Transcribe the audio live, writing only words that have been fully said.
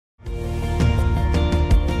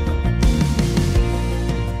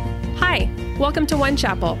Welcome to One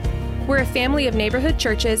Chapel. We're a family of neighborhood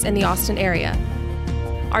churches in the Austin area.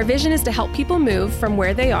 Our vision is to help people move from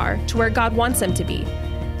where they are to where God wants them to be.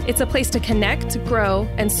 It's a place to connect, grow,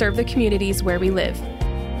 and serve the communities where we live.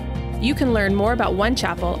 You can learn more about One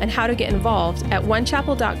Chapel and how to get involved at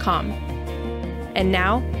onechapel.com. And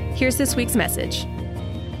now, here's this week's message.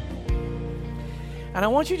 And I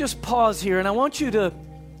want you to just pause here, and I want you to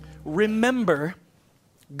remember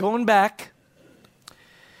going back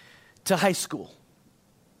to high school.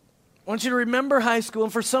 I want you to remember high school,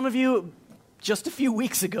 and for some of you, just a few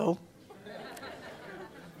weeks ago.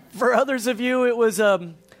 For others of you, it was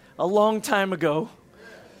a long time ago.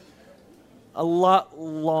 A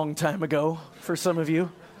long time ago for some of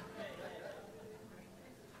you.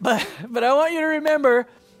 But I want you to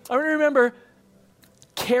remember,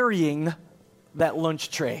 carrying that lunch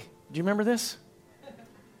tray. Do you remember this?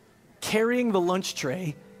 Carrying the lunch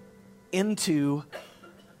tray into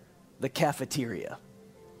the cafeteria.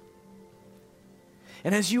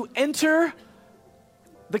 And as you enter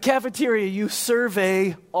the cafeteria, you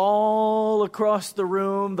survey all across the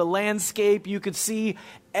room, the landscape. You could see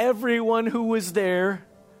everyone who was there.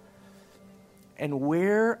 And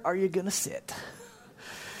where are you going to sit?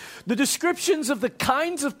 The descriptions of the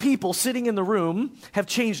kinds of people sitting in the room have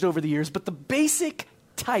changed over the years, but the basic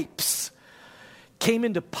types came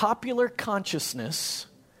into popular consciousness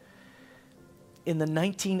in the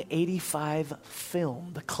 1985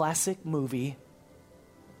 film, the classic movie,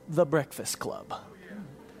 The Breakfast Club.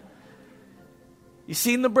 You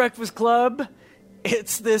seen The Breakfast Club?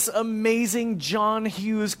 It's this amazing John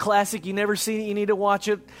Hughes classic. You never seen it, you need to watch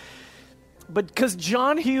it. But because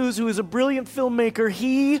John Hughes, who is a brilliant filmmaker,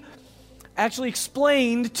 he actually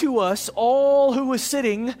explained to us all who was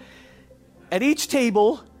sitting at each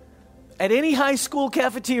table at any high school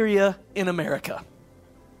cafeteria in America.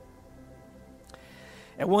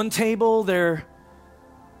 At one table, there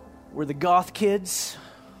were the goth kids.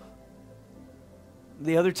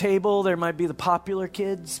 The other table, there might be the popular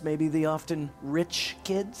kids, maybe the often rich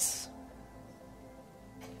kids.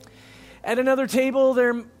 At another table,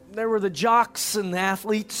 there were the jocks and the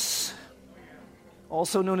athletes,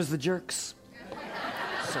 also known as the jerks.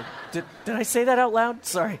 So, did I say that out loud?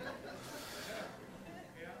 Sorry.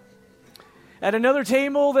 At another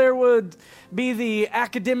table, there would be the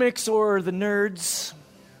academics or the nerds.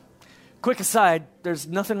 Quick aside, there's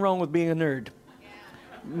nothing wrong with being a nerd.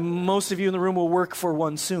 Most of you in the room will work for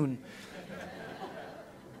one soon.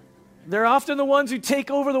 They're often the ones who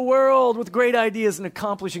take over the world with great ideas and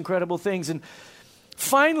accomplish incredible things. And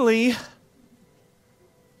finally,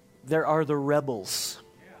 there are the rebels.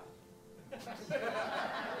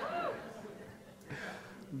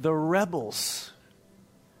 The rebels.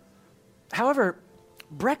 However,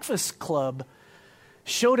 Breakfast Club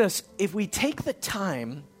showed us if we take the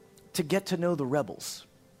time to get to know the rebels,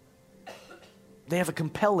 they have a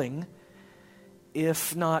compelling,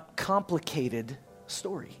 if not complicated,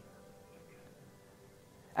 story.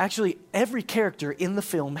 Actually, every character in the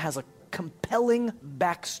film has a compelling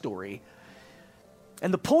backstory.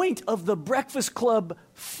 And the point of the Breakfast Club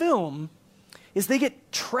film is they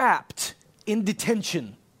get trapped in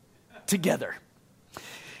detention together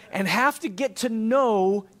and have to get to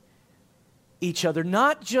know each other,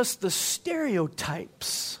 not just the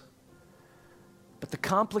stereotypes, but the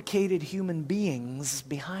complicated human beings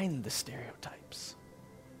behind the stereotypes.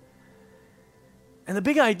 And the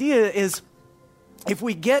big idea is, if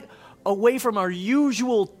we get away from our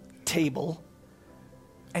usual table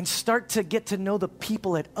and start to get to know the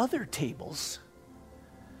people at other tables,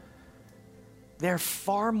 they're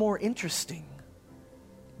far more interesting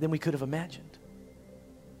than we could have imagined.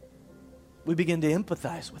 We begin to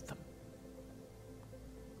empathize with them.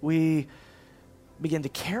 We begin to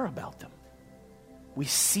care about them. We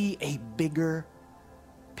see a bigger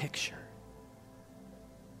picture.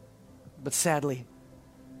 But sadly,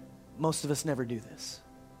 most of us never do this.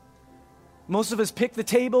 Most of us pick the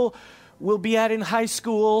table we'll be at in high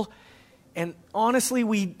school, and honestly,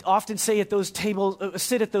 we often sit at those tables and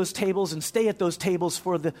stay at those tables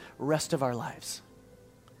for the rest of our lives.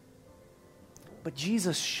 But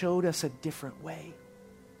Jesus showed us a different way.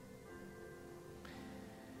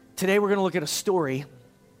 Today we're going to look at a story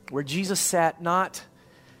where Jesus sat not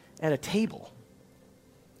at a table,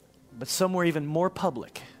 but somewhere even more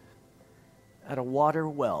public, at a water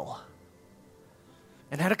well,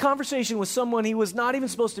 and had a conversation with someone he was not even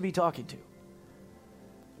supposed to be talking to.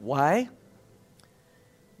 Why?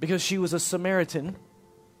 Because she was a Samaritan,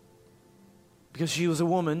 because she was a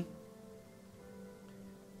woman,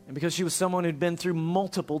 and because she was someone who'd been through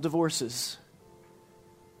multiple divorces.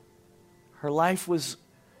 Her life was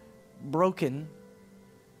broken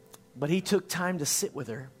But he took time to sit with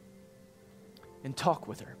her and talk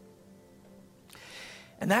with her.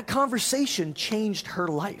 And that conversation changed her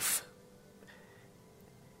life.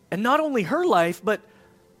 And not only her life, but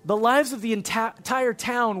the lives of the entire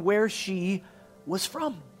town where she was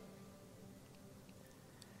from.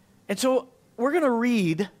 And so we're going to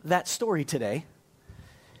read that story today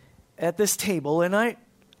at this table. And I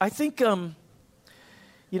think, some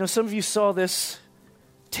of you saw this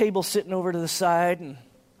table sitting over to the side, and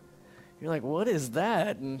you're like, what is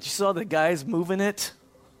that? And you saw the guys moving it.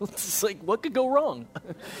 It's like, what could go wrong?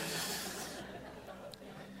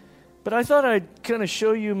 But I thought I'd kind of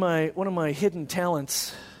show you one of my hidden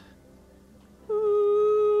talents.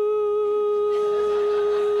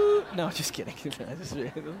 No, just kidding.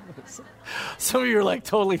 Some of you are like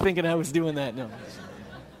totally thinking I was doing that. No.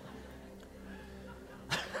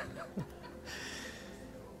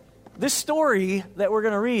 This story that we're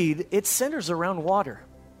going to read, it centers around water.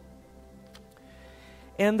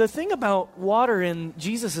 And the thing about water in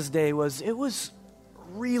Jesus' day was it was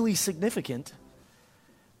really significant,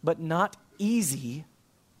 but not easy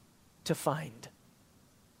to find.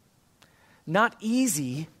 Not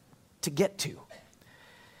easy to get to.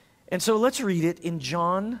 And so let's read it in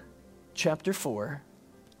John chapter 4,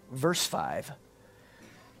 verse 5.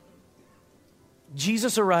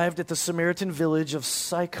 Jesus arrived at the Samaritan village of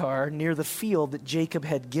Sychar near the field that Jacob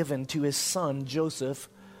had given to his son Joseph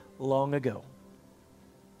long ago.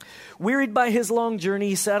 Wearied by his long journey,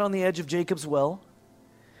 he sat on the edge of Jacob's well.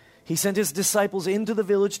 He sent his disciples into the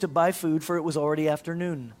village to buy food, for it was already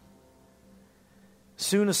afternoon.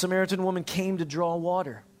 Soon a Samaritan woman came to draw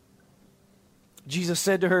water. Jesus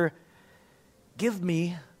said to her, "Give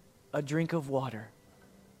me a drink of water."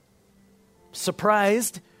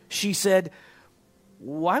 Surprised, she said,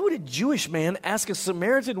 "Why would a Jewish man ask a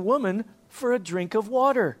Samaritan woman for a drink of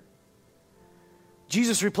water?"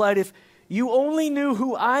 Jesus replied, "If you only knew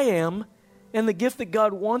who I am and the gift that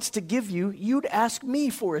God wants to give you, you'd ask me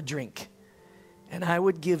for a drink, and I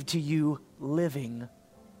would give to you living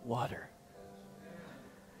water."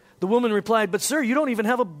 The woman replied, "But sir, you don't even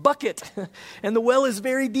have a bucket, and the well is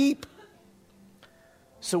very deep.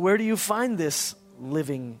 So where do you find this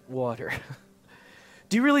living water?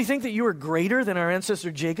 Do you really think that you are greater than our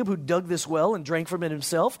ancestor Jacob, who dug this well and drank from it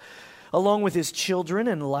himself, along with his children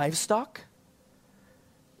and livestock?"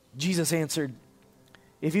 Jesus answered,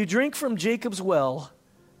 "If you drink from Jacob's well,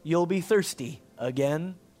 you'll be thirsty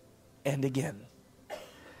again and again.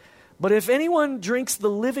 But if anyone drinks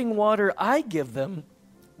the living water I give them,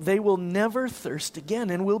 they will never thirst again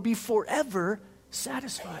and will be forever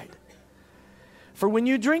satisfied. For when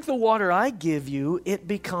you drink the water I give you, it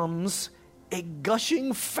becomes a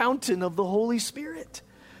gushing fountain of the Holy Spirit,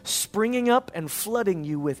 springing up and flooding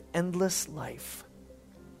you with endless life."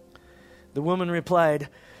 The woman replied,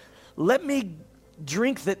 "Let me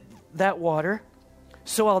drink that water,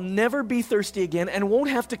 so I'll never be thirsty again and won't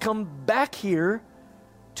have to come back here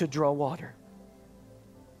to draw water."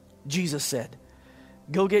 Jesus said,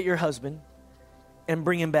 "Go get your husband and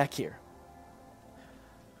bring him back here."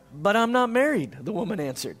 "But I'm not married," the woman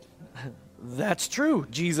answered. "That's true,"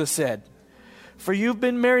 Jesus said. "For you've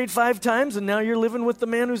been married 5 times and now you're living with the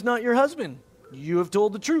man who's not your husband. You have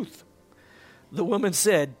told the truth." The woman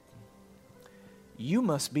said, "You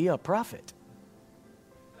must be a prophet."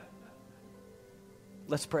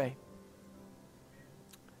 Let's pray.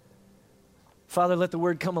 Father, let the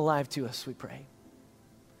word come alive to us, we pray.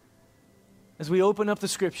 As we open up the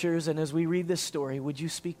scriptures and as we read this story, would you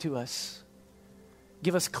speak to us?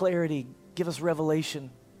 Give us clarity, give us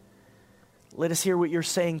revelation. Let us hear what you're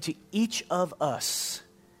saying to each of us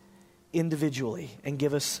individually and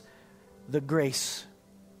give us the grace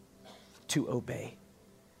to obey.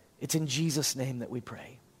 It's in Jesus' name that we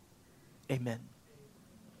pray. Amen.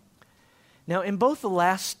 Now, in both the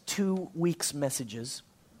last 2 weeks' messages,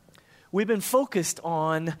 we've been focused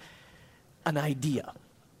on an idea,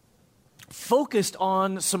 focused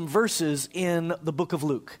on some verses in the book of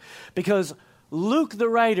Luke. Because Luke, the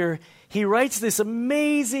writer, he writes this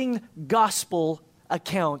amazing gospel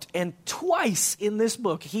account. And twice in this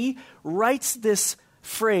book, he writes this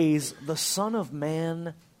phrase, "The Son of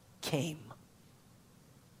Man came."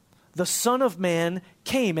 The Son of Man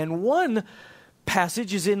came. And one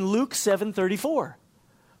passage is in Luke 7:34.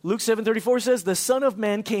 Luke 7:34 says, "The Son of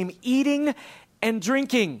Man came eating and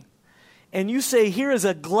drinking." And you say, here is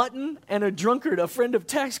a glutton and a drunkard, a friend of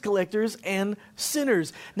tax collectors and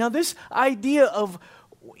sinners. Now this idea of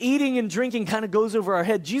eating and drinking kind of goes over our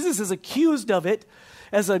head. Jesus is accused of it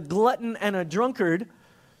as a glutton and a drunkard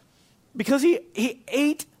because he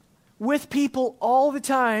ate with people all the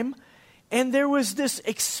time And there was this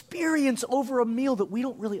experience over a meal that we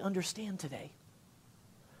don't really understand today.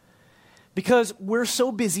 Because we're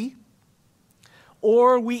so busy,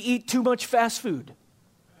 or we eat too much fast food.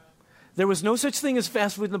 There was no such thing as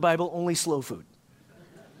fast food in the Bible, only slow food.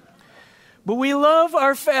 But we love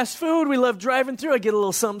our fast food. We love driving through. I get a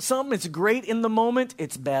little something. It's great in the moment.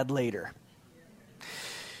 It's bad later.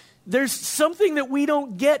 There's something that we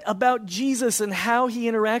don't get about Jesus and how he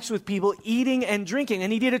interacts with people eating and drinking.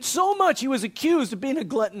 And he did it so much, he was accused of being a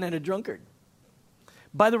glutton and a drunkard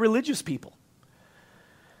by the religious people.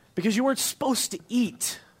 Because you weren't supposed to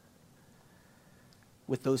eat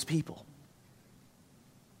with those people.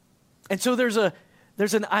 And so there's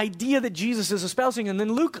an idea that Jesus is espousing, and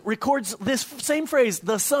then Luke records this same phrase,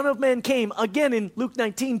 the Son of Man came, again in Luke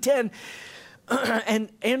 19:10.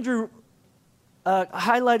 And Andrew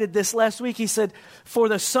highlighted this last week. He said, for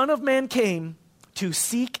the Son of Man came to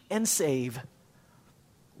seek and save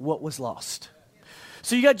what was lost.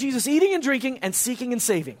 So you got Jesus eating and drinking and seeking and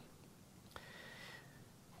saving.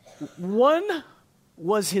 One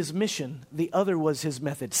was his mission, the other was his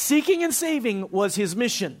method. Seeking and saving was his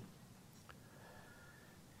mission.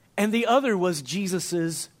 And the other was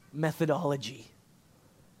Jesus's methodology.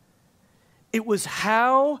 It was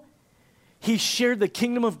how he shared the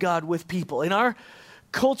kingdom of God with people. In our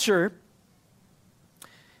culture,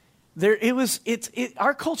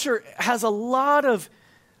 our culture has a lot of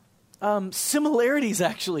similarities,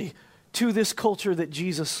 actually, to this culture that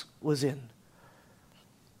Jesus was in.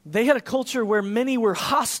 They had a culture where many were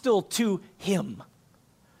hostile to him.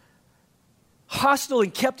 Hostile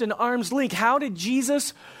and kept in arm's length. How did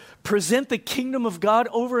Jesus present the kingdom of God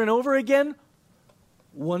over and over again?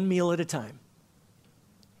 One meal at a time.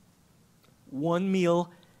 One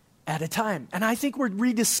meal at a time. And I think we're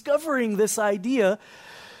rediscovering this idea.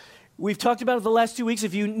 We've talked about it the last 2 weeks.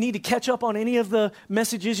 If you need to catch up on any of the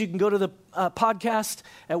messages, you can go to the podcast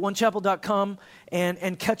at onechapel.com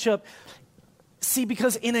and catch up. See,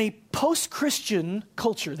 because in a post-Christian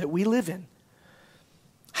culture that we live in,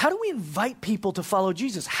 how do we invite people to follow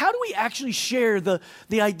Jesus? How do we actually share the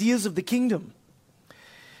ideas of the kingdom?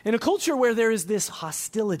 In a culture where there is this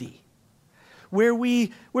hostility, where we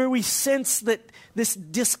sense that this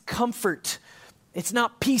discomfort, it's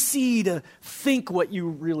not PC to think what you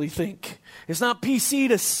really think. It's not PC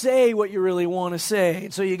to say what you really want to say.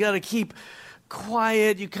 And so you got to keep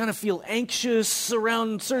quiet. You kind of feel anxious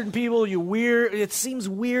around certain people. It seems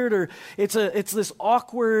weird, or it's this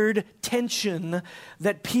awkward tension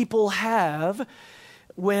that people have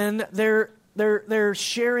when they're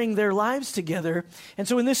sharing their lives together. And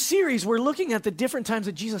so in this series, we're looking at the different times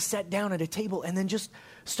that Jesus sat down at a table and then just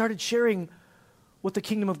started sharing what the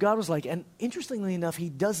kingdom of God was like. And interestingly enough, he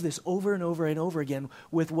does this over and over and over again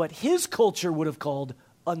with what his culture would have called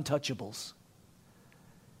untouchables.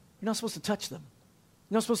 You're not supposed to touch them.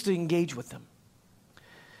 You're not supposed to engage with them.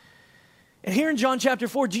 And here in John chapter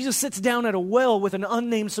 4, Jesus sits down at a well with an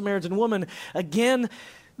unnamed Samaritan woman. Again,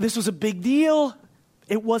 this was a big deal.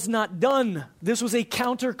 It was not done. This was a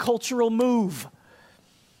countercultural move.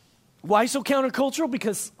 Why so countercultural?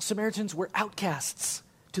 Because Samaritans were outcasts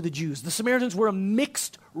to the Jews. The Samaritans were a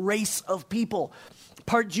mixed race of people.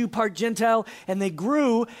 Part Jew, part Gentile, and they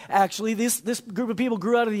grew, actually, this group of people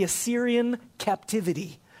grew out of the Assyrian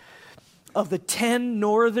captivity of the 10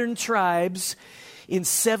 northern tribes in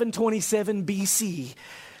 727 BC.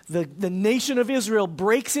 The nation of Israel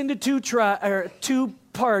breaks into two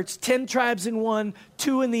parts, 10 tribes in one,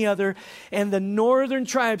 2 in the other, and the northern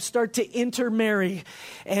tribes start to intermarry,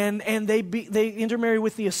 and they intermarry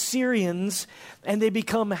with the Assyrians, and they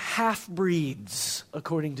become half-breeds,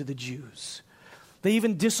 according to the Jews. They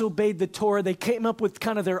even disobeyed the Torah. They came up with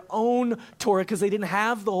kind of their own Torah because they didn't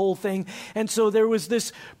have the whole thing. And so there was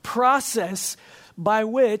this process by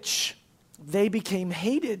which they became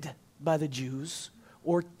hated by the Jews,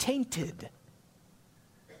 or tainted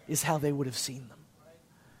is how they would have seen them.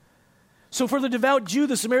 So for the devout Jew,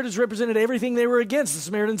 the Samaritans represented everything they were against. The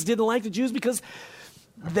Samaritans didn't like the Jews because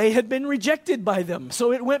they had been rejected by them.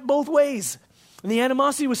 So it went both ways. And the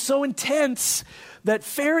animosity was so intense that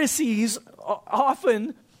Pharisees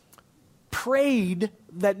often prayed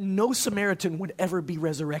that no Samaritan would ever be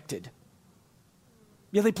resurrected.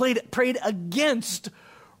 Yeah, they prayed against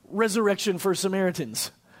resurrection for Samaritans.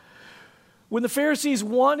 When the Pharisees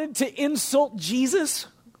wanted to insult Jesus,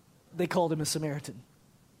 they called him a Samaritan.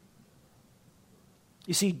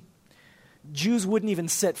 You see, Jews wouldn't even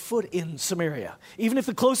set foot in Samaria. Even if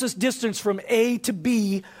the closest distance from A to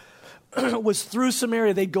B was through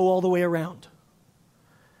Samaria, they'd go all the way around.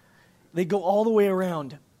 They'd go all the way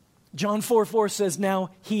around. John 4:4 says, now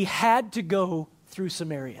he had to go through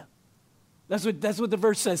Samaria. That's what the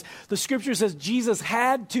verse says. The scripture says Jesus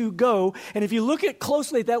had to go. And if you look at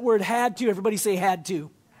closely at that word had to, everybody say had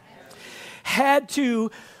to. Had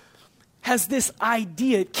to has this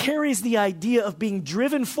idea, it carries the idea of being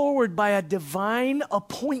driven forward by a divine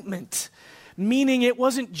appointment, meaning it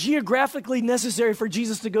wasn't geographically necessary for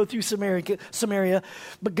Jesus to go through Samaria,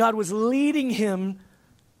 but God was leading him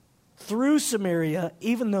through Samaria,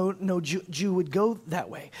 even though no Jew would go that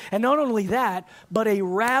way. And not only that, but a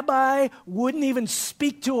rabbi wouldn't even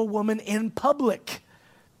speak to a woman in public.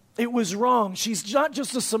 It was wrong. She's not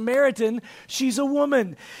just a Samaritan, she's a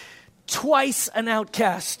woman. Twice an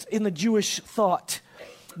outcast in the Jewish thought.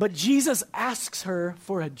 But Jesus asks her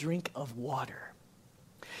for a drink of water.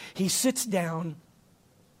 He sits down,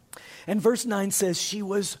 and verse 9 says she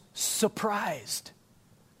was surprised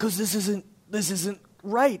because this isn't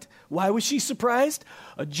right. Why was she surprised?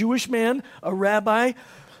 A Jewish man, a rabbi,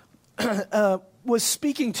 was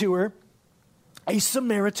speaking to her, a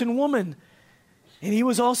Samaritan woman. And he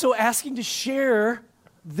was also asking to share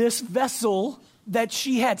this vessel that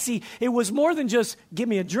she had. See, it was more than just, give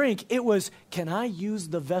me a drink. It was, can I use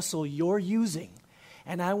the vessel you're using?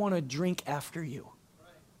 And I want to drink after you.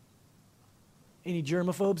 Any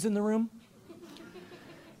germaphobes in the room?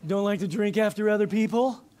 Don't like to drink after other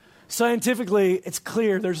people? Scientifically, it's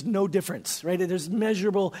clear there's no difference, right? There's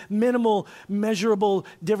minimal measurable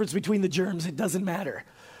difference between the germs. It doesn't matter.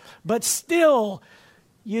 But still,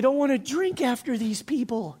 you don't want to drink after these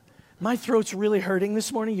people. My throat's really hurting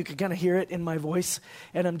this morning. You can kind of hear it in my voice,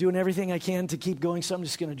 and I'm doing everything I can to keep going, so I'm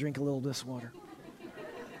just going to drink a little of this water.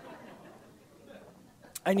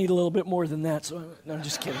 I need a little bit more than that, so no, I'm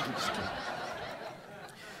just kidding.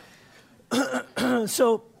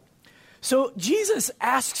 So Jesus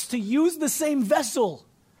asks to use the same vessel,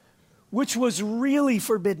 which was really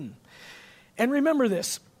forbidden. And remember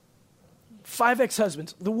this, 5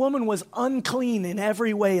 ex-husbands. The woman was unclean in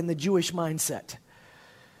every way in the Jewish mindset.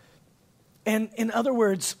 And in other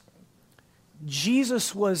words,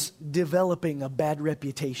 Jesus was developing a bad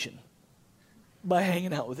reputation by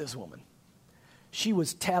hanging out with this woman. She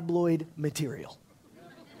was tabloid material.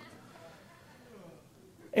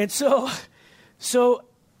 And so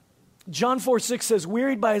John 4:6 says,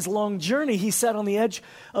 wearied by his long journey, he sat on the edge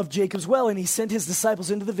of Jacob's well, and he sent his disciples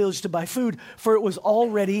into the village to buy food, for it was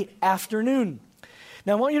already afternoon.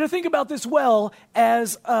 Now, I want you to think about this well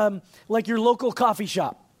as like your local coffee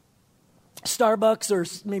shop. Starbucks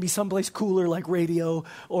or maybe someplace cooler like Radio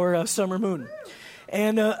or Summer Moon.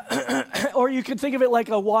 And or you could think of it like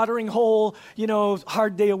a watering hole,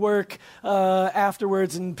 hard day of work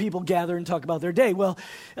afterwards, and people gather and talk about their day. Well,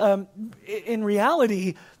 in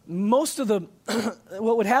reality, most of the,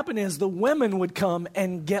 what would happen is the women would come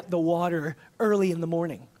and get the water early in the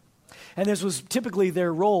morning. And this was typically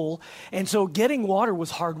their role. And so getting water was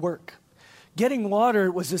hard work. Getting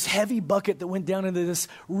water was this heavy bucket that went down into this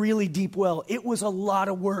really deep well. It was a lot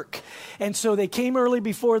of work. And so they came early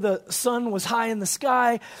before the sun was high in the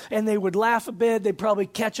sky, and they would laugh a bit. They'd probably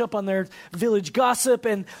catch up on their village gossip.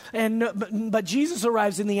 But Jesus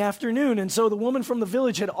arrives in the afternoon, and so the woman from the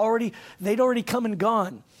village they'd already come and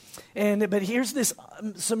gone. But here's this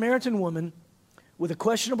Samaritan woman with a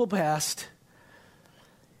questionable past,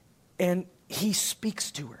 and he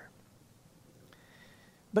speaks to her.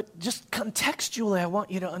 But just contextually, I want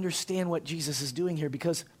you to understand what Jesus is doing here,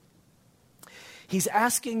 because he's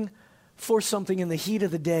asking for something in the heat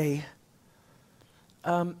of the day,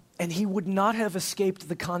 and he would not have escaped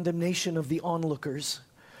the condemnation of the onlookers,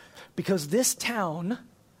 because this town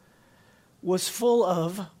was full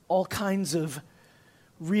of all kinds of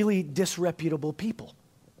really disreputable people.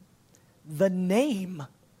 The name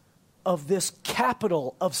of this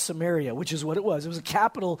capital of Samaria, which is what it was. It was a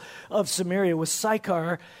capital of Samaria, was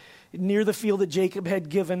Sychar, near the field that Jacob had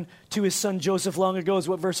given to his son Joseph long ago, is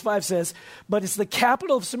what verse 5 says. But it's the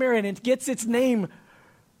capital of Samaria, and it gets its name,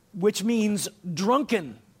 which means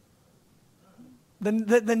drunken.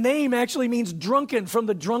 The name actually means drunken, from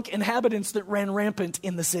the drunk inhabitants that ran rampant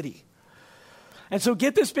in the city. And so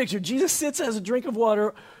get this picture. Jesus sits, has a drink of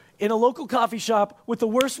water in a local coffee shop with the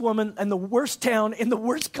worst woman and the worst town in the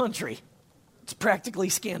worst country. It's practically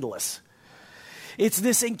scandalous. It's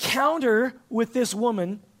this encounter with this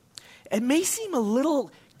woman. It may seem a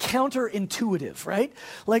little counterintuitive, right?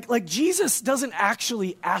 Like Jesus doesn't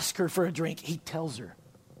actually ask her for a drink. He tells her,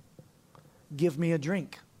 give me a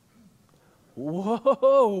drink.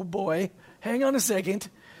 Whoa, boy. Hang on a second.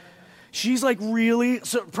 She's like really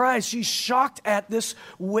surprised. She's shocked at this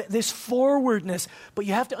forwardness. But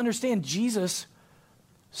you have to understand, Jesus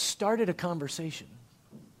started a conversation.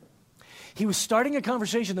 He was starting a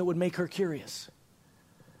conversation that would make her curious.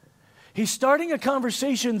 He's starting a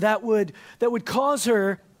conversation that would cause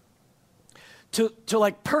her to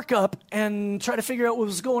like perk up and try to figure out what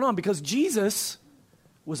was going on, because Jesus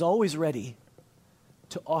was always ready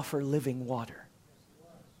to offer living water.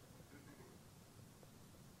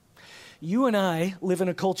 You and I live in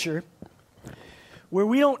a culture where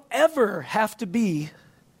we don't ever have to be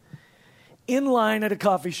in line at a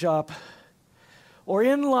coffee shop or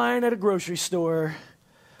in line at a grocery store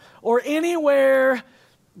or anywhere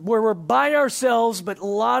where we're by ourselves but a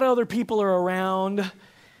lot of other people are around.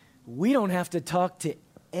 We don't have to talk to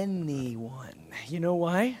anyone. You know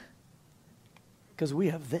why? Because we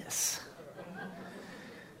have this.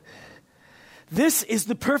 This is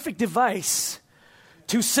the perfect device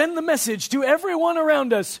to send the message to everyone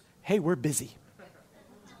around us. Hey, we're busy.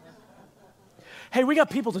 Hey, we got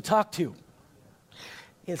people to talk to.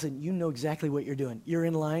 Listen, you know exactly what you're doing. You're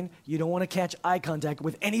in line. You don't want to catch eye contact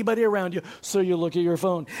with anybody around you, so you look at your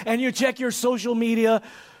phone. And you check your social media.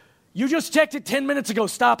 You just checked it 10 minutes ago.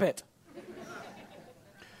 Stop it.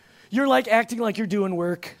 You're like acting like you're doing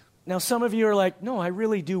work. Now, some of you are like, no, I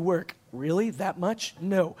really do work. Really? That much?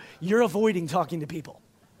 No. You're avoiding talking to people.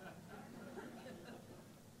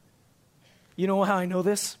 You know how I know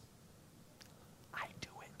this? I do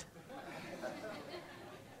it.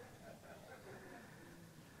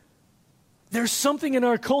 There's something in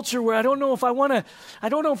our culture where I don't know if I want to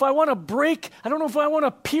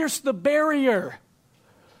pierce the barrier.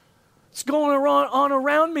 It's going on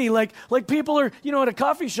around me, like people are, at a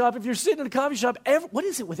coffee shop. If you're sitting in a coffee shop, what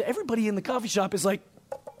is it with everybody in the coffee shop is like,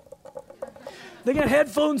 they got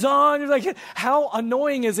headphones on. You're like, how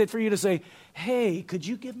annoying is it for you to say, hey, could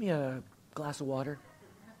you give me a glass of water?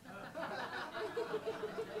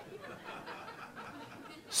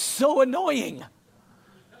 So annoying.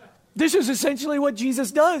 This is essentially what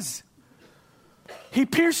Jesus does. He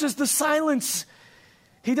pierces the silence.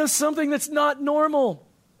 He does something that's not normal.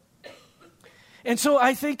 And so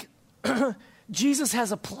I think Jesus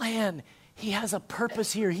has a plan. He has a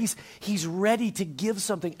purpose here. He's ready to give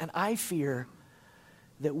something. And I fear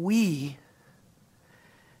that we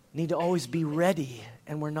need to always be ready,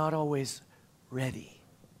 and we're not always ready.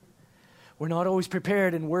 We're not always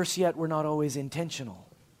prepared, and worse yet, we're not always intentional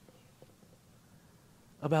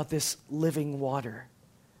about this living water.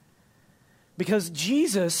 Because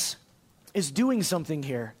Jesus is doing something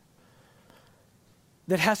here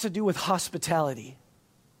that has to do with hospitality.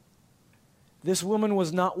 This woman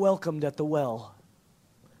was not welcomed at the well.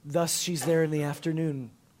 Thus, she's there in the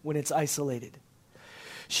afternoon when it's isolated.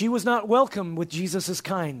 She was not welcome with Jesus'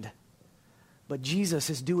 kind, but Jesus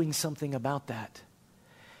is doing something about that.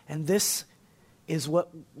 And this is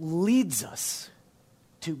what leads us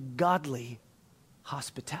to godly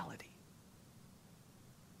hospitality.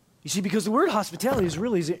 You see, because the word hospitality is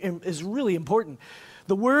really important.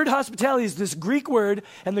 The word hospitality is this Greek word,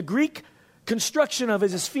 and the Greek construction of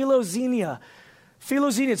it is philoxenia.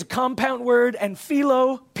 Philoxenia is a compound word, and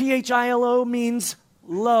philo, P-H-I-L-O, means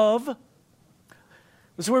love.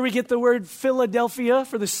 This is where we get the word Philadelphia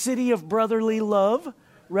for the city of brotherly love,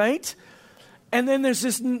 right? And then there's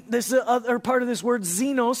this other part of this word,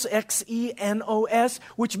 xenos, X-E-N-O-S,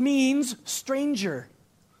 which means stranger.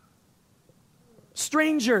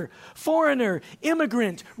 Stranger, foreigner,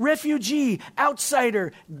 immigrant, refugee,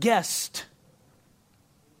 outsider, guest.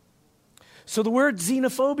 So the word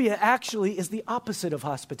xenophobia actually is the opposite of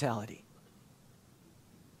hospitality.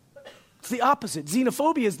 It's the opposite.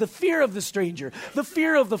 Xenophobia is the fear of the stranger, the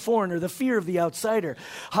fear of the foreigner, the fear of the outsider.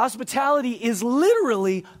 Hospitality is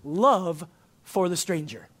literally love for the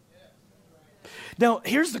stranger. Now,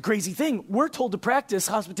 here's the crazy thing. We're told to practice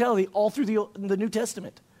hospitality all through the New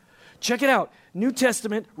Testament. Check it out. New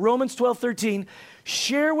Testament, Romans 12:13.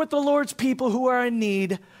 Share with the Lord's people who are in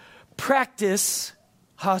need. Practice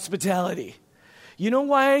hospitality. You know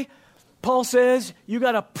why Paul says you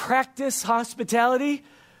got to practice hospitality?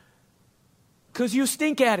 Because you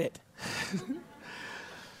stink at it.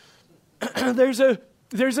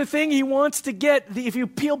 There's a thing he wants to get. If you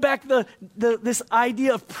peel back this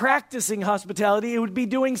idea of practicing hospitality, it would be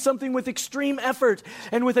doing something with extreme effort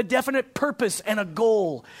and with a definite purpose and a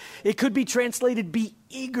goal. It could be translated, be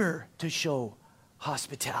eager to show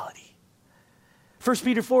hospitality. 1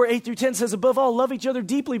 Peter 4:8-10 says, above all, love each other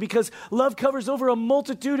deeply because love covers over a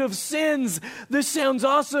multitude of sins. This sounds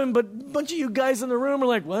awesome, but a bunch of you guys in the room are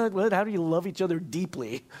like, what? How do you love each other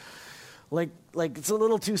deeply? Like it's a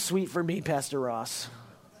little too sweet for me, Pastor Ross.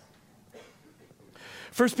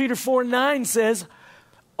 1 Peter 4:9 says,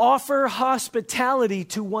 offer hospitality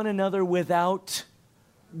to one another without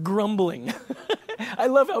grumbling. I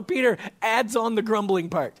love how Peter adds on the grumbling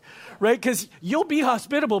part, right? Because you'll be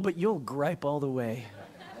hospitable, but you'll gripe all the way.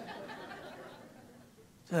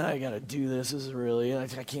 I got to do this. This is really, I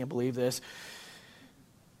can't believe this.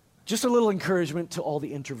 Just a little encouragement to all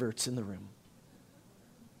the introverts in the room.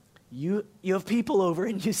 You have people over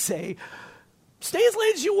and you say, stay as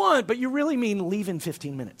late as you want, but you really mean leave in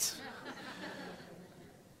 15 minutes.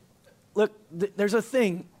 Look, there's a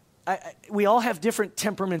thing. We all have different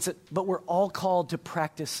temperaments, but we're all called to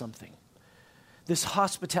practice something. This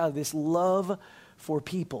hospitality, this love for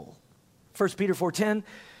people. 1 Peter 4:10,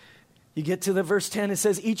 you get to the verse 10, it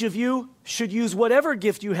says, each of you should use whatever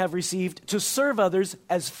gift you have received to serve others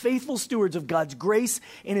as faithful stewards of God's grace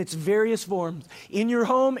in its various forms. In your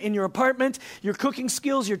home, in your apartment, your cooking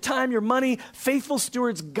skills, your time, your money, faithful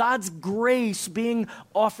stewards, God's grace being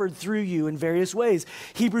offered through you in various ways.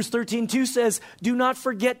 Hebrews 13:2 says, do not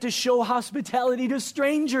forget to show hospitality to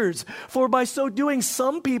strangers, for by so doing,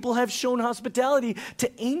 some people have shown hospitality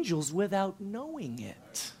to angels without knowing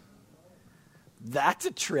it. That's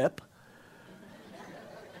a trip.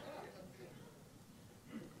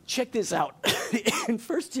 Check this out. In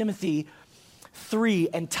 1 Timothy 3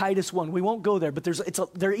 and Titus 1, we won't go there, but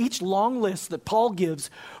they're each long lists that Paul gives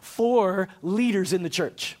for leaders in the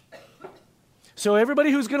church. So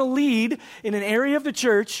everybody who's going to lead in an area of the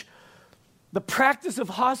church, the practice of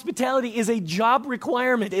hospitality is a job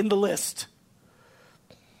requirement in the list.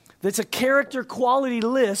 That's a character quality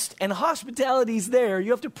list, and hospitality's there.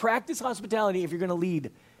 You have to practice hospitality if you're going to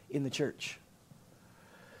lead in the church.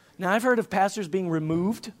 Now, I've heard of pastors being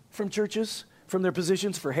removed from churches, from their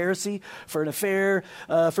positions for heresy, for an affair,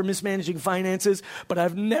 for mismanaging finances, but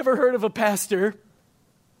I've never heard of a pastor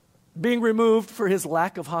being removed for his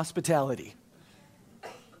lack of hospitality.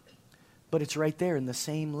 But it's right there in the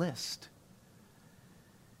same list.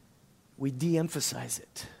 We de-emphasize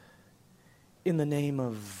it in the name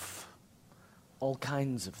of all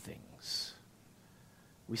kinds of things.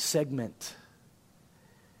 We segment.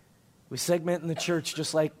 We segment in the church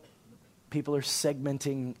just like people are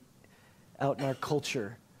segmenting out in our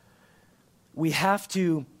culture. We have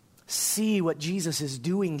to see what Jesus is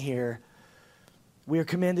doing here. We are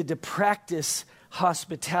commanded to practice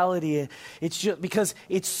hospitality. It's just because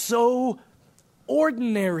it's so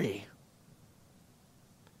ordinary,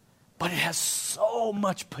 but it has so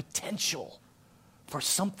much potential for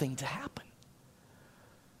something to happen.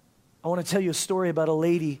 I want to tell you a story about a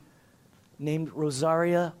lady named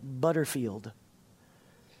Rosaria Butterfield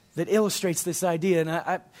that illustrates this idea.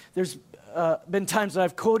 And there's been times that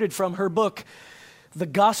I've quoted from her book, The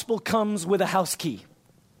Gospel Comes with a House Key.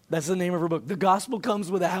 That's the name of her book, The Gospel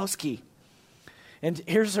Comes with a House Key. And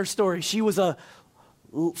here's her story. She was a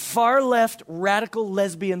far-left radical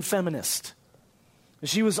lesbian feminist.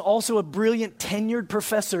 She was also a brilliant tenured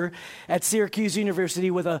professor at Syracuse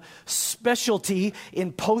University with a specialty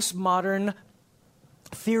in postmodern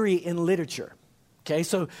theory in literature. Okay,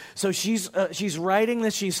 so she's writing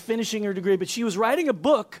this, she's finishing her degree, but she was writing a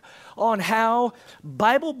book on how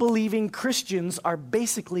Bible-believing Christians are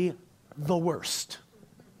basically the worst.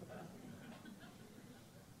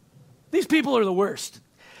 These people are the worst.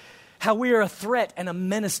 How we are a threat and a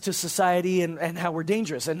menace to society and how we're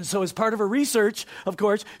dangerous. And so as part of her research, of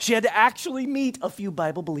course, she had to actually meet a few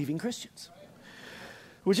Bible-believing Christians,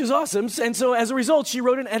 which is awesome. And so as a result, she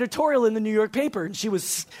wrote an editorial in the New York paper, and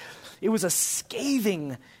it was a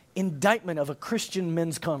scathing indictment of a Christian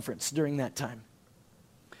men's conference during that time,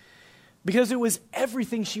 because it was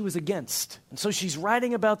everything she was against. And so she's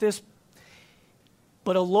writing about this,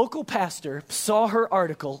 but a local pastor saw her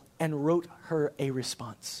article and wrote her a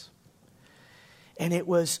response. And it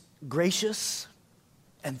was gracious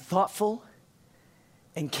and thoughtful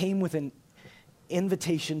and came with an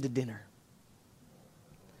invitation to dinner.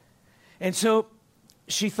 And so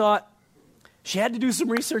she thought she had to do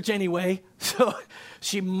some research anyway, so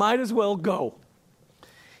she might as well go.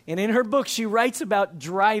 And in her book, she writes about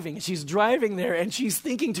driving. She's driving there, and she's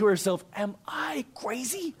thinking to herself, am I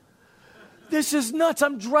crazy? This is nuts.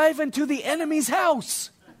 I'm driving to the enemy's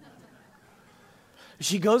house.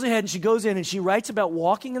 She goes ahead and she goes in and she writes about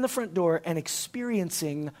walking in the front door and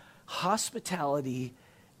experiencing hospitality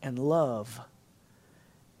and love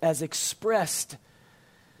as expressed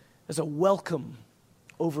as a welcome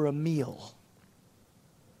over a meal.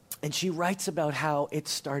 And she writes about how it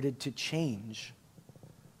started to change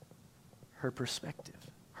her perspective,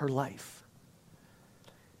 her life.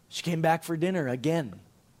 She came back for dinner again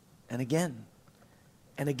and again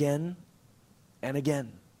and again and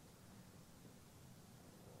again.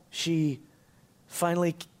 She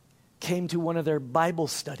finally came to one of their Bible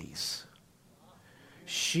studies.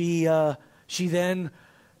 She then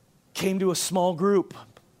came to a small group.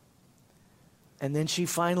 And then she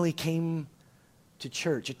finally came to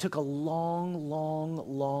church. It took a long,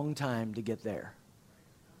 long, long time to get there.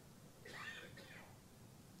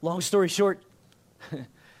 Long story short,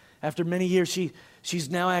 after many years, she's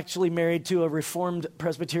now actually married to a Reformed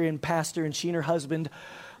Presbyterian pastor, and she and her husband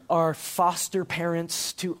are foster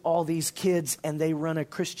parents to all these kids, and they run a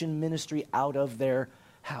Christian ministry out of their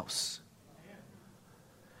house.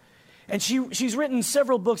 And she's written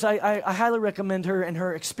several books. I highly recommend her and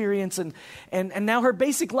her experience. And now her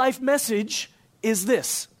basic life message is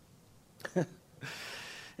this.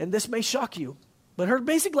 And this may shock you, but her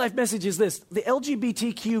basic life message is this. The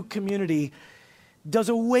LGBTQ community does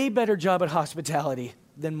a way better job at hospitality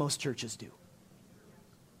than most churches do.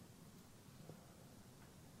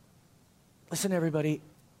 Listen, everybody,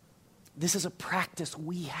 this is a practice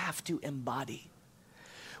we have to embody.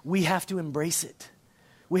 We have to embrace it.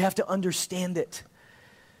 We have to understand it.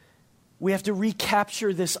 We have to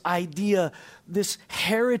recapture this idea, this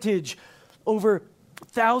heritage over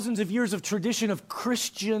thousands of years of tradition of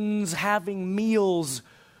Christians having meals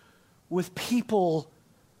with people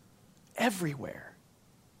everywhere.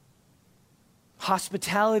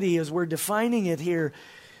 Hospitality, as we're defining it here,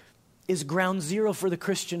 is ground zero for the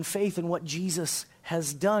Christian faith and what Jesus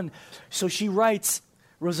has done. So she writes,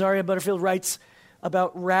 Rosaria Butterfield writes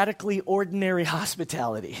about radically ordinary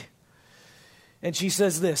hospitality. And she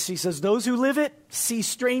says this, she says, those who live it see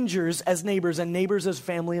strangers as neighbors and neighbors as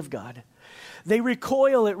family of God. They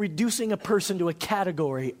recoil at reducing a person to a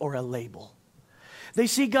category or a label. They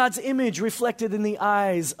see God's image reflected in the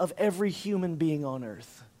eyes of every human being on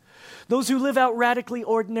earth. Those who live out radically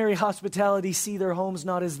ordinary hospitality see their homes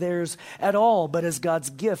not as theirs at all, but as God's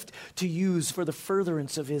gift to use for the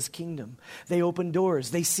furtherance of His kingdom. They open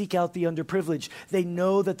doors. They seek out the underprivileged. They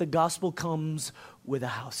know that the gospel comes with a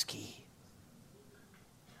house key.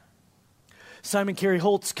 Simon Carey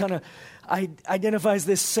Holtz kind of identifies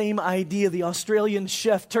this same idea. The Australian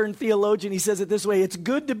chef turned theologian, he says it this way: it's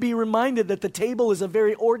good to be reminded that the table is a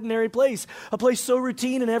very ordinary place, a place so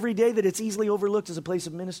routine and everyday that it's easily overlooked as a place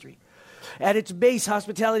of ministry. At its base,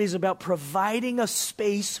 hospitality is about providing a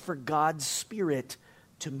space for God's Spirit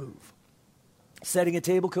to move. Setting a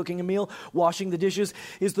table, cooking a meal, washing the dishes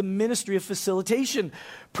is the ministry of facilitation,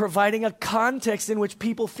 providing a context in which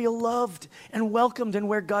people feel loved and welcomed and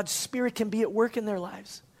where God's Spirit can be at work in their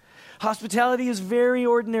lives. Hospitality is very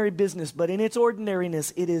ordinary business, but in its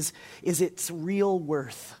ordinariness, it is its real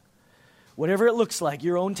worth. Whatever it looks like,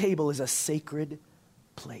 your own table is a sacred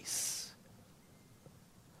place.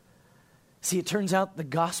 See, it turns out the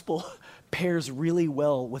gospel pairs really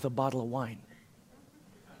well with a bottle of wine,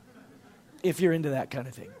 if you're into that kind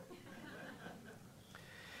of thing.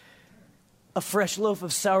 A fresh loaf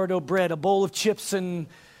of sourdough bread, a bowl of chips and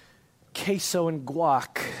queso and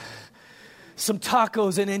guac, some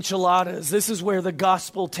tacos and enchiladas. This is where the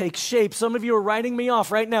gospel takes shape. Some of you are writing me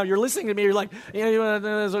off right now. You're listening to me. You're like, yeah,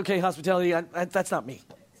 that's okay, hospitality. That's not me.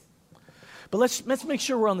 But let's make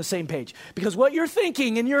sure we're on the same page. Because what you're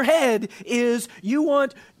thinking in your head is you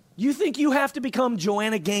think you have to become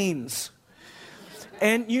Joanna Gaines.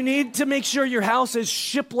 And you need to make sure your house is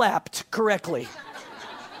shiplapped correctly.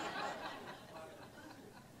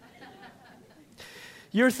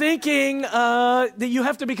 You're thinking that you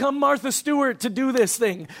have to become Martha Stewart to do this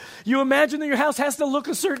thing. You imagine that your house has to look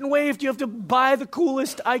a certain way if you have to buy the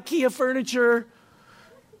coolest IKEA furniture.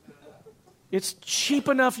 It's cheap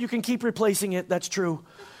enough you can keep replacing it, that's true.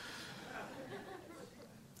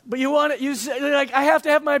 But you say, like, I have to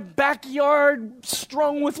have my backyard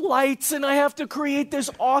strung with lights and I have to create this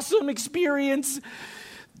awesome experience.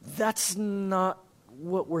 That's not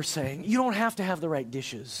what we're saying. You don't have to have the right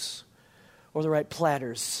dishes or the right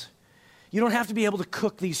platters. You don't have to be able to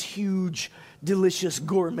cook these huge, delicious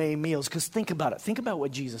gourmet meals, because think about it. Think about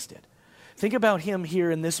what Jesus did. Think about Him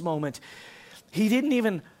here in this moment. He didn't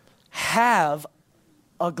even have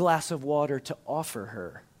a glass of water to offer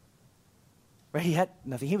her. Right? He had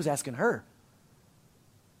nothing. He was asking her.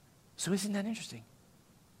 So isn't that interesting?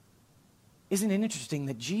 Isn't it interesting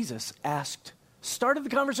that Jesus started the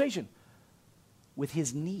conversation with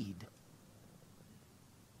his need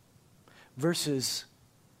versus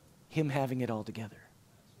him having it all together?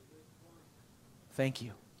 Thank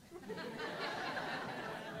you.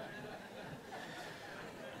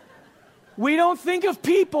 We don't think of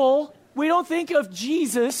people, we don't think of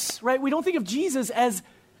Jesus, right? We don't think of Jesus as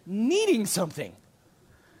needing something.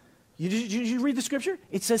 Did you read the scripture?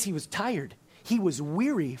 It says he was tired. He was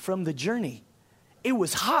weary from the journey. It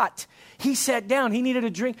was hot. He sat down. He needed a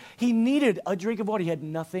drink. He needed a drink of water. He had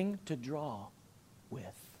nothing to draw with.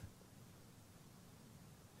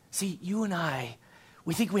 See, you and I,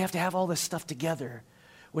 we think we have to have all this stuff together,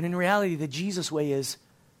 when in reality, the Jesus way is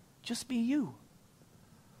just be you.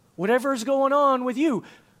 Whatever's going on with you,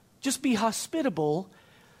 just be hospitable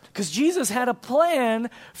Because Jesus had a plan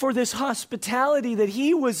for this hospitality that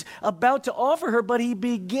he was about to offer her, but he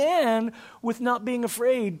began with not being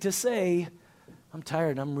afraid to say, I'm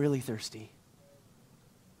tired, I'm really thirsty.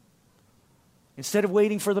 Instead of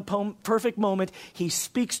waiting for the perfect moment, he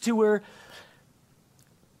speaks to her,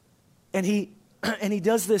 and he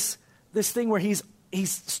does this thing where he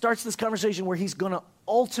starts this conversation where he's going to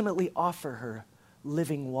ultimately offer her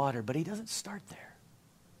living water, but he doesn't start there.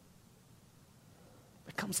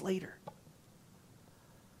 It comes later.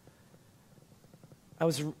 I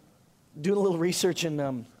was doing a little research,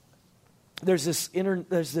 and there's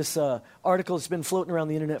this article that's been floating around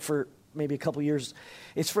the internet for maybe a couple years.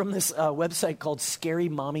 It's from this website called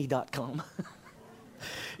scarymommy.com.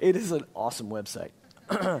 It is an awesome website.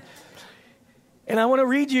 And I want to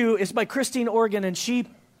read you, it's by Christine Organ, and she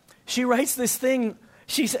writes this thing,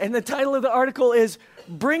 and the title of the article is,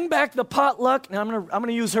 Bring Back the Potluck. Now, I'm going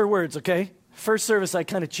to use her words, okay? First service, I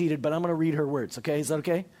kind of cheated, but I'm going to read her words, okay? Is that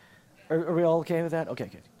okay? Are we all okay with that?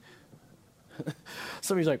 Okay, good.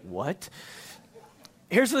 Somebody's like, what?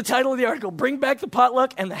 Here's the title of the article, Bring Back the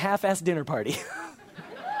Potluck and the Half-Assed Dinner Party.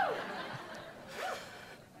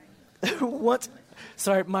 What?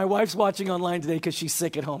 Sorry, my wife's watching online today because she's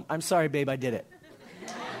sick at home. I'm sorry, babe, I did it.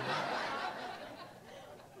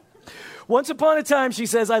 Once upon a time, she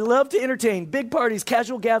says, I loved to entertain, big parties,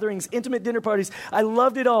 casual gatherings, intimate dinner parties. I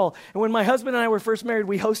loved it all. And when my husband and I were first married,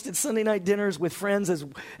 we hosted Sunday night dinners with friends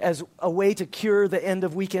as a way to cure the end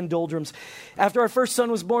of weekend doldrums. After our first son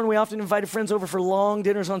was born, we often invited friends over for long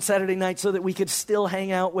dinners on Saturday night so that we could still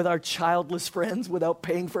hang out with our childless friends without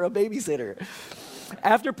paying for a babysitter.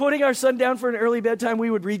 After putting our son down for an early bedtime, we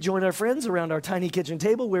would rejoin our friends around our tiny kitchen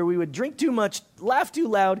table where we would drink too much, laugh too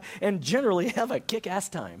loud, and generally have a kick-ass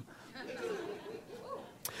time.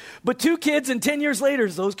 But 2 kids and 10 years later,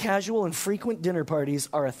 those casual and frequent dinner parties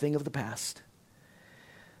are a thing of the past.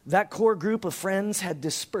 That core group of friends had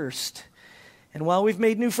dispersed. And while we've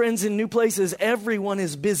made new friends in new places, everyone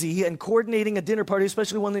is busy, and coordinating a dinner party,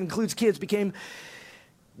 especially one that includes kids, became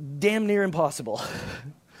damn near impossible.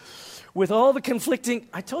 With all the conflicting,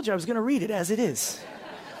 I told you I was going to read it as it is.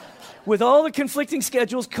 With all the conflicting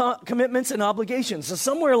schedules, commitments, and obligations. So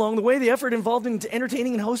somewhere along the way, the effort involved in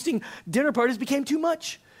entertaining and hosting dinner parties became too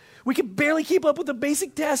much. We could barely keep up with the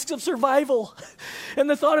basic tasks of survival. And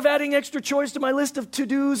the thought of adding extra chores to my list of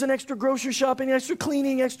to-dos and extra grocery shopping, extra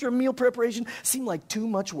cleaning, extra meal preparation seemed like too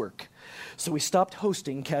much work. So we stopped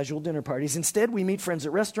hosting casual dinner parties. Instead, we meet friends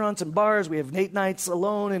at restaurants and bars. We have date nights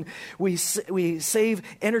alone, and we save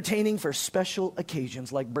entertaining for special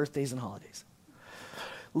occasions like birthdays and holidays.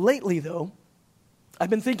 Lately, though,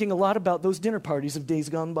 I've been thinking a lot about those dinner parties of days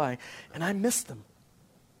gone by, and I miss them.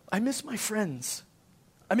 I miss my friends.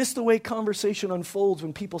 I miss the way conversation unfolds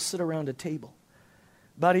when people sit around a table.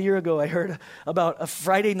 About a year ago, I heard about a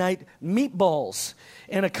Friday night meatballs.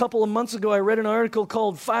 And a couple of months ago, I read an article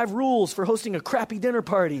called 5 Rules for Hosting a Crappy Dinner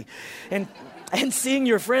Party and seeing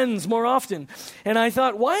your friends more often. And I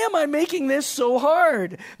thought, why am I making this so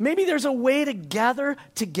hard? Maybe there's a way to gather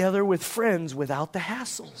together with friends without the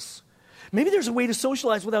hassles. Maybe there's a way to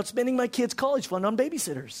socialize without spending my kids' college fund on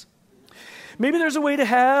babysitters. Maybe there's a way to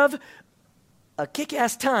have a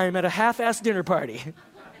kick-ass time at a half-assed dinner party.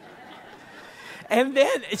 And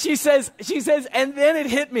then she says, and then it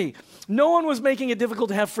hit me. No one was making it difficult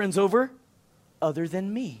to have friends over other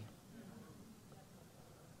than me.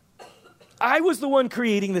 I was the one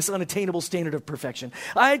creating this unattainable standard of perfection.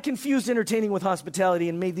 I had confused entertaining with hospitality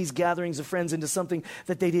and made these gatherings of friends into something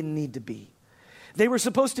that they didn't need to be. They were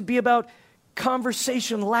supposed to be about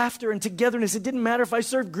conversation, laughter, and togetherness. It didn't matter if I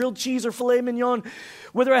served grilled cheese or filet mignon,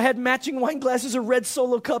 whether I had matching wine glasses or red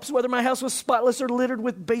Solo cups, whether my house was spotless or littered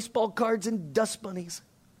with baseball cards and dust bunnies.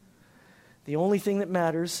 The only thing that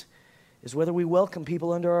matters is whether we welcome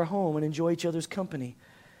people under our home and enjoy each other's company.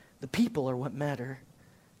 The people are what matter,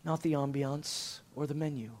 not the ambiance or the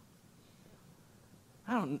menu.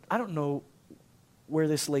 I don't know where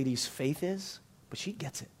this lady's faith is, but she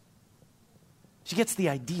gets it. She gets the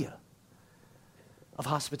idea of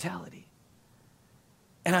hospitality.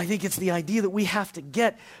 And I think it's the idea that we have to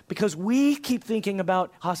get because we keep thinking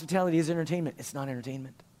about hospitality as entertainment. It's not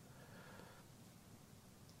entertainment.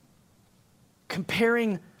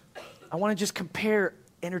 I want to just compare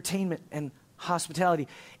entertainment and hospitality.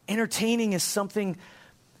 Entertaining is something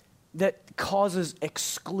that causes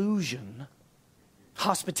exclusion.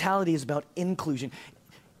 Hospitality is about inclusion.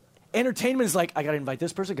 Entertainment is like, I got to invite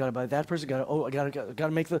this person, got to invite that person, I got to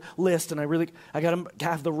make the list, and I got to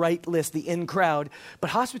have the right list, the in crowd.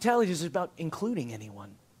 But hospitality is about including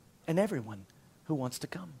anyone and everyone who wants to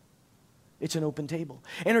come. It's an open table.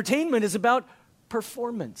 Entertainment is about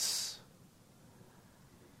performance.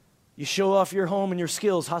 You show off your home and your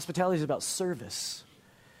skills. Hospitality is about service.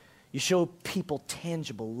 You show people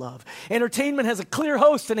tangible love. Entertainment has a clear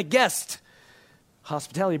host and a guest.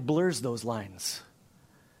 Hospitality blurs those lines.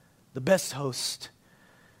 The best host,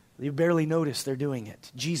 you barely notice they're doing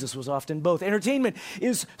it. Jesus was often both. Entertainment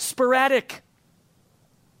is sporadic.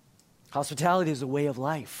 Hospitality is a way of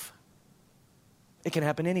life. It can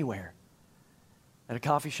happen anywhere. At a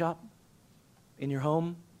coffee shop, in your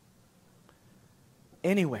home,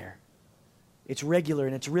 anywhere. It's regular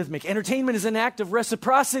and it's rhythmic. Entertainment is an act of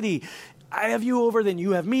reciprocity. I have you over, then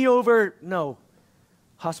you have me over. No.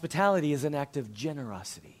 Hospitality is an act of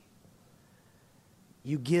generosity.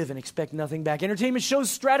 You give and expect nothing back. Entertainment shows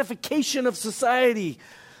stratification of society.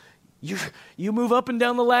 You move up and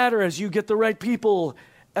down the ladder as you get the right people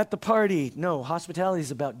at the party. No, hospitality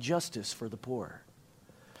is about justice for the poor.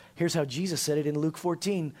 Here's how Jesus said it in Luke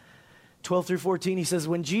 14, 12 through 14. He says,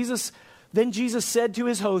 Then Jesus said to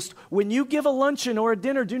his host, when you give a luncheon or a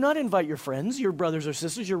dinner, do not invite your friends, your brothers or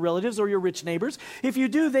sisters, your relatives, or your rich neighbors. If you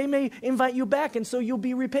do, they may invite you back, and so you'll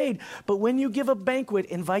be repaid. But when you give a banquet,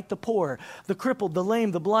 invite the poor, the crippled, the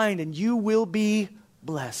lame, the blind, and you will be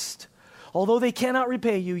blessed. Although they cannot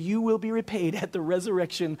repay you, you will be repaid at the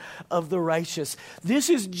resurrection of the righteous. This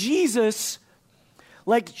is Jesus,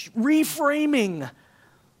 reframing.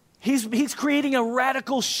 He's creating a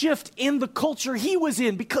radical shift in the culture he was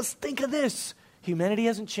in, because think of this. Humanity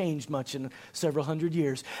hasn't changed much in several hundred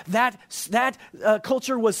years. That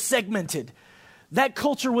culture was segmented. That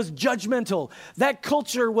culture was judgmental. That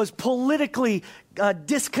culture was politically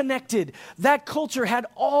disconnected. That culture had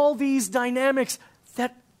all these dynamics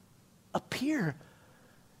that appear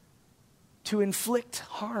to inflict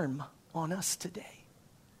harm on us today.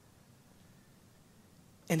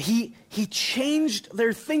 And he changed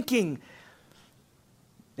their thinking.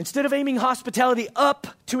 Instead of aiming hospitality up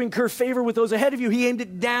to incur favor with those ahead of you, he aimed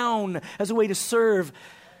it down as a way to serve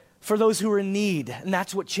for those who are in need. And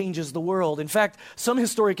that's what changes the world. In fact, some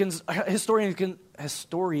historians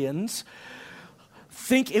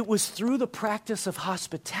think it was through the practice of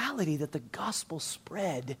hospitality that the gospel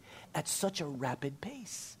spread at such a rapid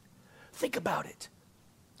pace. Think about it.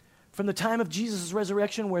 From the time of Jesus'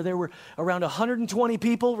 resurrection, where there were around 120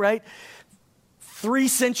 people, right? 3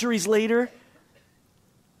 centuries later,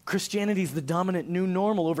 Christianity is the dominant new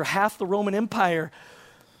normal. Over half the Roman Empire,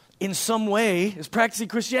 in some way, is practicing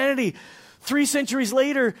Christianity. 3 centuries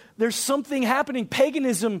later, there's something happening.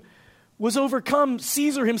 Paganism was overcome.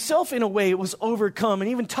 Caesar himself, in a way, was overcome,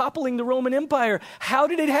 and even toppling the Roman Empire. How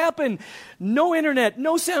did it happen? No internet,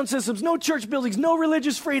 no sound systems, no church buildings, no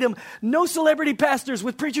religious freedom, no celebrity pastors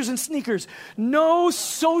with preachers and sneakers, no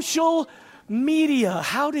social media.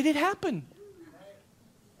 How did it happen?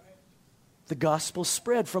 The gospel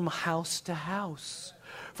spread from house to house,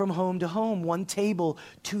 from home to home, one table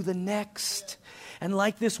to the next. And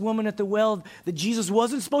like this woman at the well that Jesus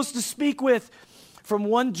wasn't supposed to speak with, from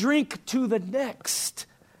one drink to the next,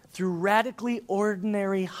 through radically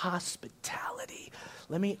ordinary hospitality.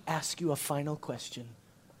 Let me ask you a final question.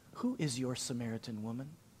 Who is your Samaritan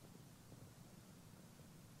woman?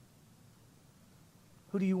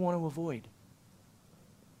 Who do you want to avoid?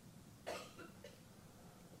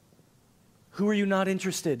 Who are you not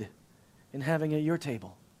interested in having at your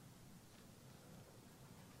table?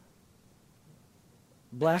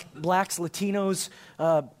 Blacks, Latinos,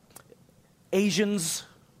 Asians,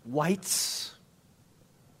 whites,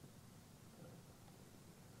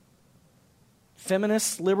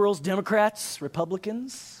 feminists, liberals, Democrats,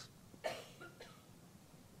 Republicans,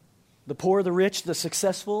 the poor, the rich, the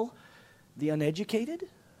successful, the uneducated,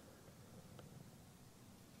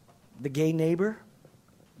 the gay neighbor,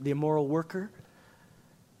 the immoral worker,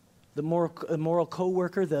 the immoral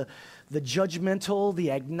co-worker, the judgmental,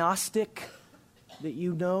 the agnostic that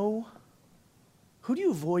you know. Who do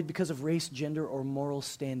you avoid because of race, gender, or moral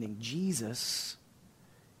standing? Jesus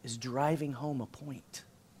is driving home a point.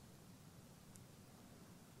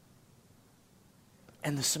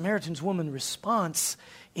 And the Samaritan woman's response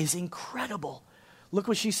is incredible. Look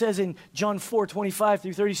what she says in John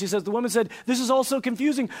 4:25-30. She says, the woman said, this is all so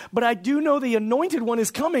confusing, but I do know the anointed one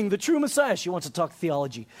is coming, the true Messiah. She wants to talk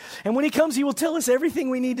theology. And when he comes, he will tell us everything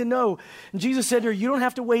we need to know. And Jesus said to her, you don't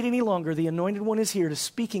have to wait any longer. The anointed one is here to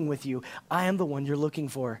speaking with you. I am the one you're looking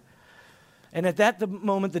for. And at that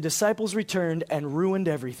moment, the disciples returned and ruined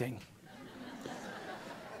everything.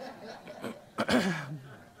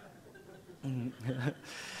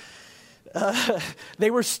 They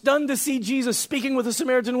were stunned to see Jesus speaking with a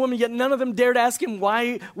Samaritan woman, yet none of them dared ask him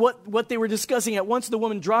what they were discussing. At once the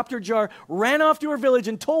woman dropped her jar, ran off to her village,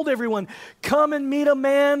 and told everyone, "Come and meet a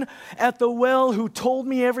man at the well who told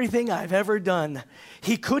me everything I've ever done.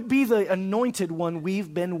 He could be the anointed one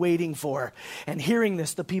we've been waiting for." And hearing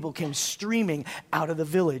this, the people came streaming out of the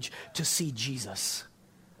village to see Jesus.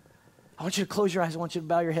 I want you to close your eyes. I want you to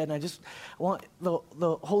bow your head. And I want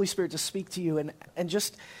the Holy Spirit to speak to you and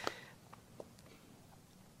just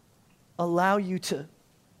allow you to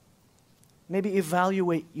maybe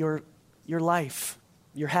evaluate your life,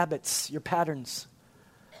 your habits, your patterns.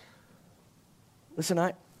 Listen,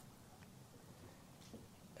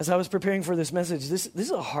 as I was preparing for this message, this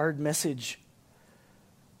is a hard message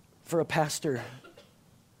for a pastor.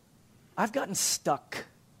 I've gotten stuck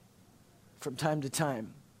from time to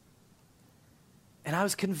time. And I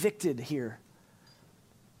was convicted here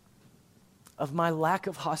of my lack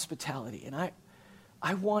of hospitality. And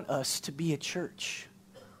I want us to be a church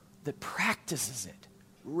that practices it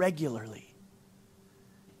regularly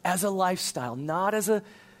as a lifestyle, not as a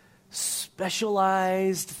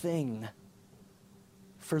specialized thing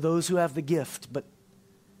for those who have the gift, but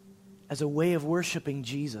as a way of worshiping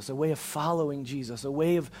Jesus, a way of following Jesus, a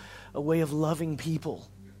way of loving people,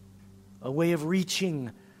 a way of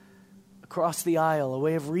reaching across the aisle, a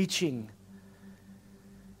way of reaching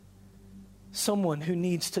someone who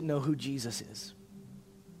needs to know who Jesus is.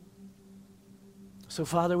 So,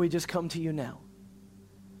 Father, we just come to you now.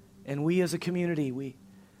 And we as a community, we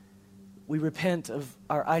repent of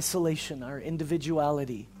our isolation, our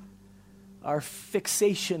individuality, our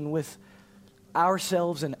fixation with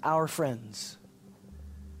ourselves and our friends.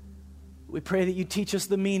 We pray that you teach us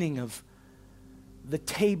the meaning of the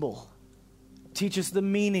table. Teach us the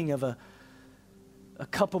meaning of a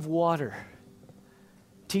cup of water.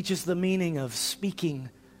 Teach us the meaning of speaking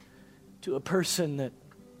to a person that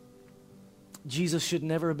Jesus should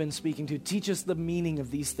never have been speaking to. Teach us the meaning of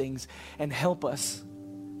these things and help us.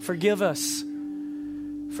 Forgive us.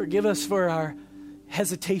 Forgive us for our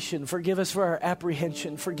hesitation. Forgive us for our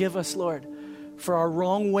apprehension. Forgive us, Lord, for our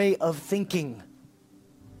wrong way of thinking.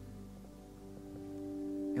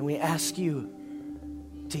 And we ask you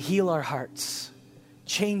to heal our hearts.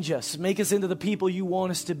 Change us. Make us into the people you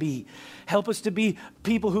want us to be. Help us to be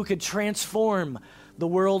people who could transform the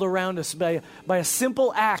world around us by a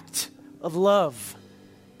simple act of love,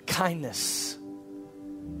 kindness.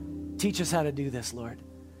 Teach us how to do this, Lord,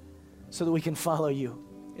 so that we can follow you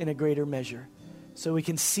in a greater measure, so we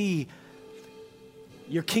can see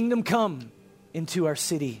your kingdom come into our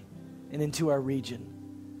city and into our region.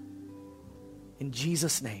 In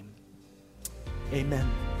Jesus' name, amen.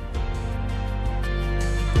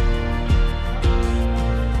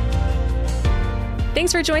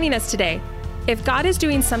 Thanks for joining us today. If God is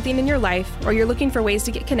doing something in your life or you're looking for ways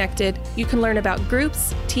to get connected, you can learn about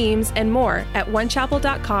groups, teams, and more at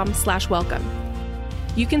onechapel.com/welcome.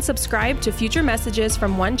 You can subscribe to future messages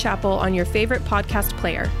from One Chapel on your favorite podcast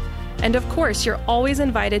player. And of course, you're always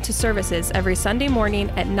invited to services every Sunday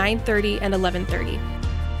morning at 9:30 and 11:30.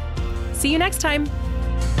 See you next time.